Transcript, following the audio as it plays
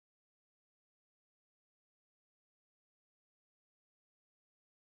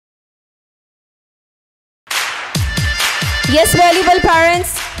Yes, valuable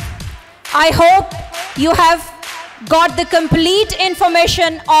parents, I hope you have got the complete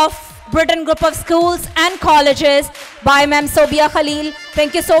information of Britain Group of Schools and Colleges by Ma'am Sobia Khalil.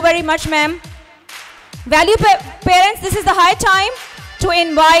 Thank you so very much, ma'am. Valued parents, this is the high time to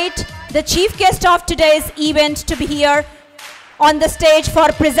invite the chief guest of today's event to be here on the stage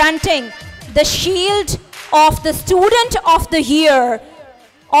for presenting the shield of the Student of the Year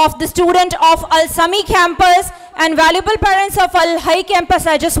of the student of AL-Samee campus. And valuable parents of AL-Hayee campus,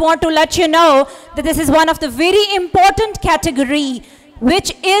 I just want to let you know that this is one of the very important category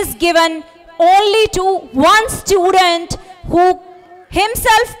which is given only to one student who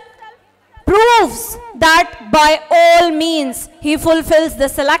himself proves that by all means he fulfills the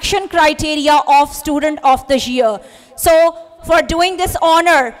selection criteria of Student of the Year. So for doing this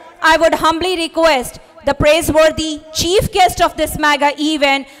honor, I would humbly request the praiseworthy chief guest of this mega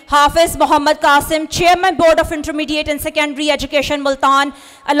event, Hafiz Muhammad Qasim, Chairman Board of Intermediate and Secondary Education, Multan,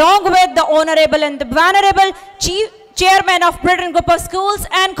 along with the Honorable and the Venerable Chairman of Britain Group of Schools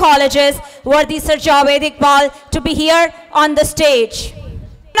and Colleges, worthy Sir Javed Iqbal, to be here on the stage.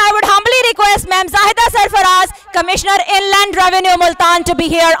 And I would humbly request Ma'am Zahida Sarfaraz, Commissioner Inland Revenue, Multan, to be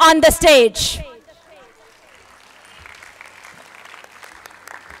here on the stage.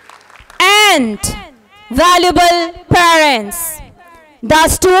 And valuable parents, the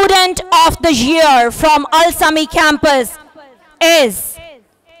Student of the Year from AL-Samee campus is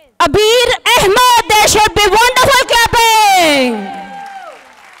Abir Ahmed. There should be wonderful clapping.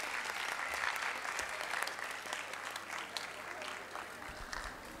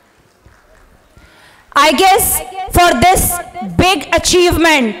 I guess for this big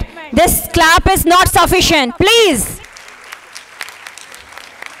achievement, this clap is not sufficient. Please.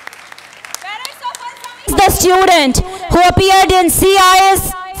 The student who appeared in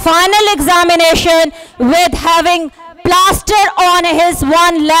CIS final examination with having plaster on his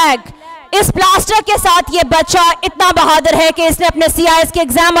one leg. इस plaster के साथ ये बच्चा इतना बहादुर है कि इसने अपने CIS के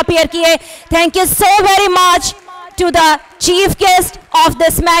एग्जाम अपीयर किए. Thank you so very much to the chief guest of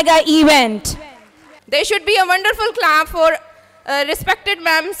this mega event. There should be a wonderful clap for respected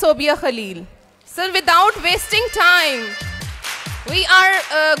Ma'am Sobia Khalil. So without wasting time, we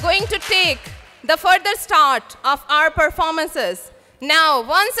are going to take the further start of our performances. Now,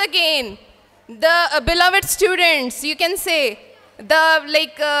 once again, the beloved students, you can say,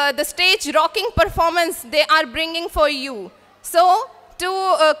 the stage rocking performance they are bringing for you. So,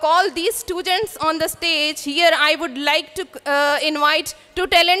 to call these students on the stage, here I would like to invite two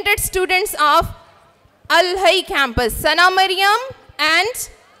talented students of AL-Hayee campus, Sana Mariam and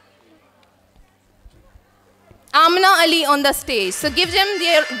Amna Ali on the stage. So give them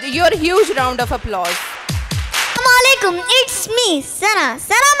your huge round of applause. Assalamualaikum, it's me, Sana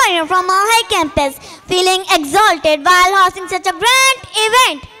Mariam from AL-Hayee campus, feeling exalted while hosting such a grand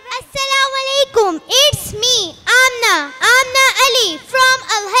event. Assalamualaikum, it's me, Amna Ali from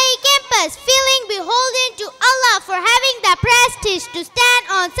AL-Hayee campus, feeling beholden to Allah for having the prestige to stand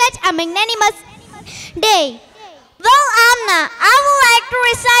on such a magnanimous day. Well, Amna, I would like to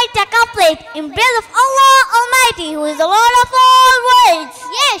recite a couplet in praise of Allah Almighty, who is the Lord of all worlds.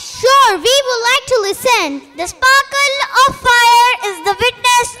 Yes, sure, we would like to listen. The sparkle of fire is the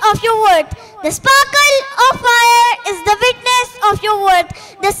witness of your word. The sparkle of fire is the witness of your word.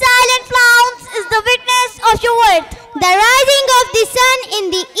 The silent flounce is the witness of your word. The rising of the sun in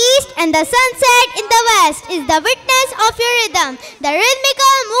the east and the sunset in the west is the witness of your rhythm. The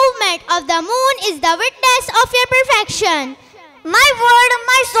rhythmical movement of the moon is the witness of your perfection. My word and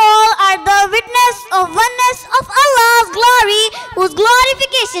my soul are the witness of oneness of Allah's glory, whose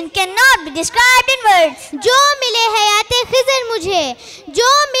glorification cannot be described in words. जो मिले हयाते खिज़र मुझे, जो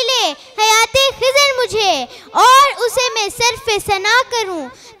मिले हयाते खिज़र मुझे, और उसे मैं सर्फ़े सना करूं.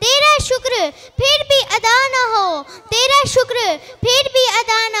 तेरा शुक्र फिर भी अदा न हो, तेरा शुक्र फिर भी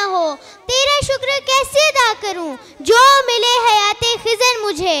अदा न हो, तेरा शुक्र कैसे अदा करूं, जो मिले हयाते खिज़र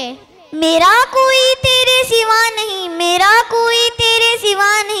मुझे. मेरा कोई तेरे सिवा नहीं, मेरा कोई तेरे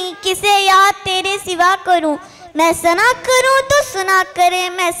सिवा नहीं, किसे याद तेरे सिवा करूं. मैं सना करूं तो सुना करे,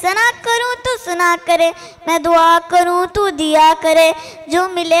 मैं सना करूं तो सुना करे, मैं दुआ करूं तो दिया करे, जो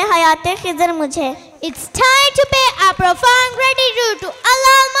मिले हयाते खिज़र मुझे. It's time to pay a profound gratitude to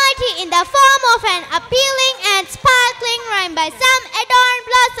Allah Almighty in the form of an appealing and sparkling rhyme by some adorned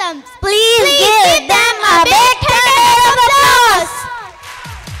blossoms. Please give them a big hand of applause.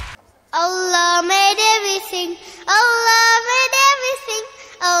 Allah made everything, Allah made everything,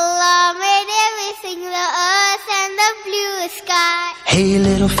 Allah made everything, the earth and the blue sky. Hey,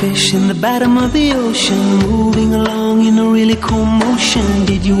 little fish in the bottom of the ocean, moving along in a really cool motion.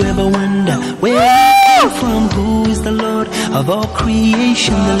 Did you ever wonder where you came from? Who is the Lord Lord of all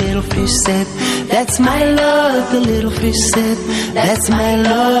creation. The little fish said, that's my Lord. The little fish said, that's my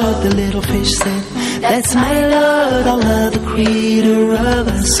Lord. The little fish said, that's my Lord, Allah, the creator of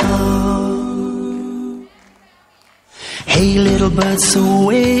us all. Hey little bird, so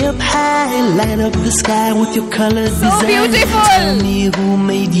way up high, light up the sky with your colored design. Beautiful. Tell me who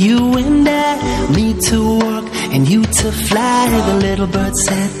made you and I, me to walk and you to fly. The little bird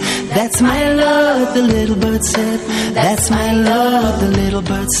said, that's my Lord. The little bird said, that's my Lord. The little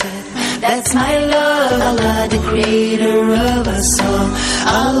bird said, that's my Lord, Allah, the creator of us all.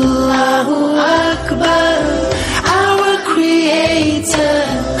 Allahu Akbar, our creator.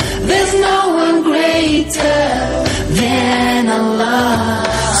 There's no one greater than Allah.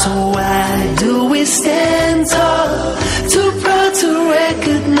 So why do we stand tall, too proud to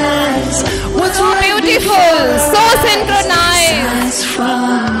recognize what's So right beautiful, before so our eyes? synchronized. Signs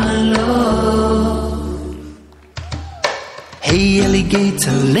from the Lord. Hey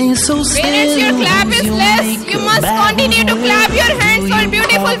alligator, lay so still. Parents, your clap is less. You must continue to clap your hands for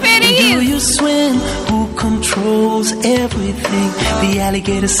beautiful Do fairies. you swim? Who controls everything? The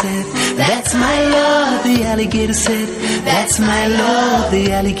alligator said, that's my Lord. The alligator said, that's my Lord.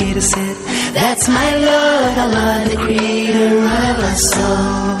 The alligator said, that's my Lord, Allah, the creator of us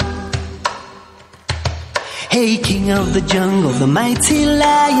all. Hey, king of the jungle, the mighty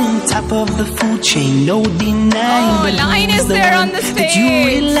lion, top of the food chain, no denying. Oh, But lion who is the there one on the that you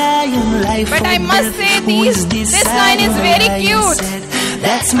stage. rely on, life But or I must death? say Who is this deciding? line is The very lion cute. said,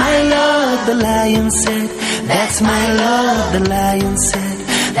 that's my Lord. The lion said, that's my Lord. The lion said,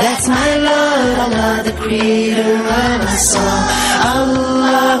 that's my Lord, Allah, the creator of us all.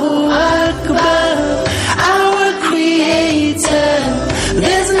 Allahu Akbar, our creator.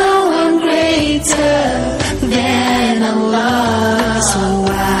 There's no one greater than Allah. So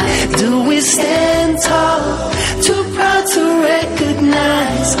why do we stand tall, too proud to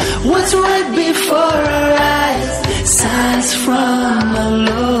recognize what's right before our eyes? Signs from the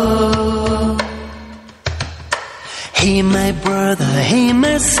Lord. Hey my brother, hey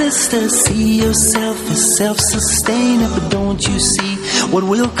my sister, see yourself as self-sustainer. But don't you see what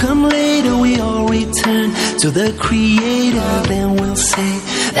will come later? We all return to the Creator. Then we'll say,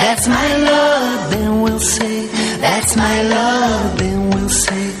 that's my Lord. Then we'll say, that's my Lord. Then we'll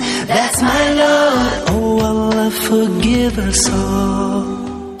say, that's my Lord. Oh Allah, forgive us all.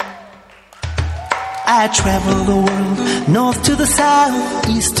 I travel the world, north to the south,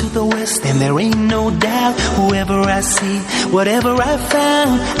 east to the west, and there ain't no doubt. Whoever I see, whatever I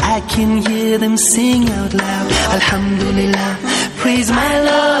found, I can hear them sing out loud. Alhamdulillah, praise my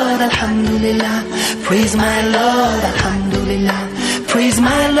Lord. Alhamdulillah, praise my Lord. Alhamdulillah, praise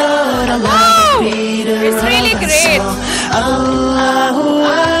my Lord. Allah, the creator It's really of us great. all. Allahu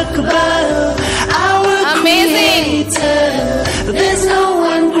Akbar, our Amazing. creator. There's no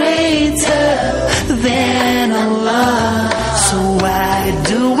one greater than Allah. So why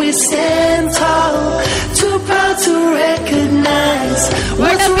do we stand tall, too proud to recognize What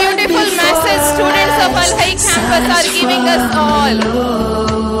what's a right beautiful before message our students of eyes? AL-Hayee campus are Signs giving us from all. the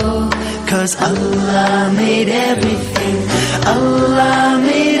Lord. 'Cause Allah made everything. Allah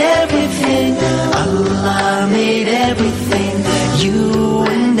made everything. Allah made everything. You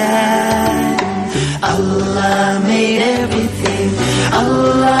and I. Allah made everything.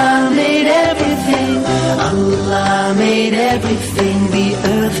 Allah made everything. Allah made everything. The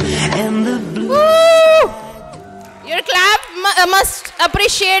earth and the blue. Woo! Your clap must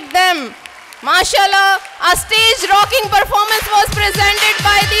appreciate them. MashaAllah, a stage rocking performance was presented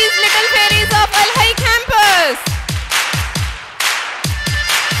by these little fairies of AL-Hayee campus.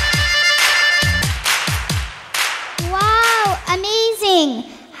 Wow, amazing.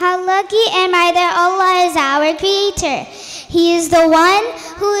 How lucky am I that Allah is our creator. He is the one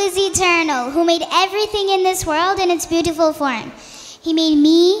who is eternal, who made everything in this world in its beautiful form. He made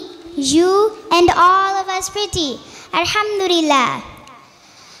me, you, and all of us pretty. Alhamdulillah.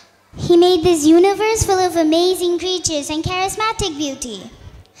 He made this universe full of amazing creatures and charismatic beauty.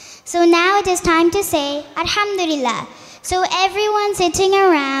 So now it is time to say Alhamdulillah. So everyone sitting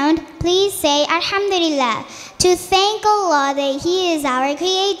around, please say Alhamdulillah to thank Allah that He is our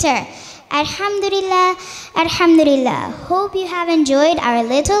Creator. Alhamdulillah, Alhamdulillah. Hope you have enjoyed our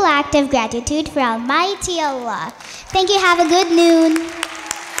little act of gratitude for Almighty Allah. Thank you. Have a good noon.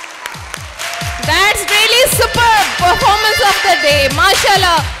 That's really superb performance of the day.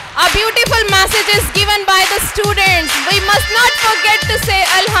 MashaAllah. A beautiful message is given by the students. We must not forget to say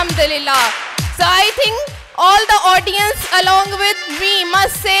Alhamdulillah. So I think all the audience along with me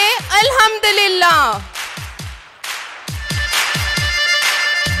must say Alhamdulillah.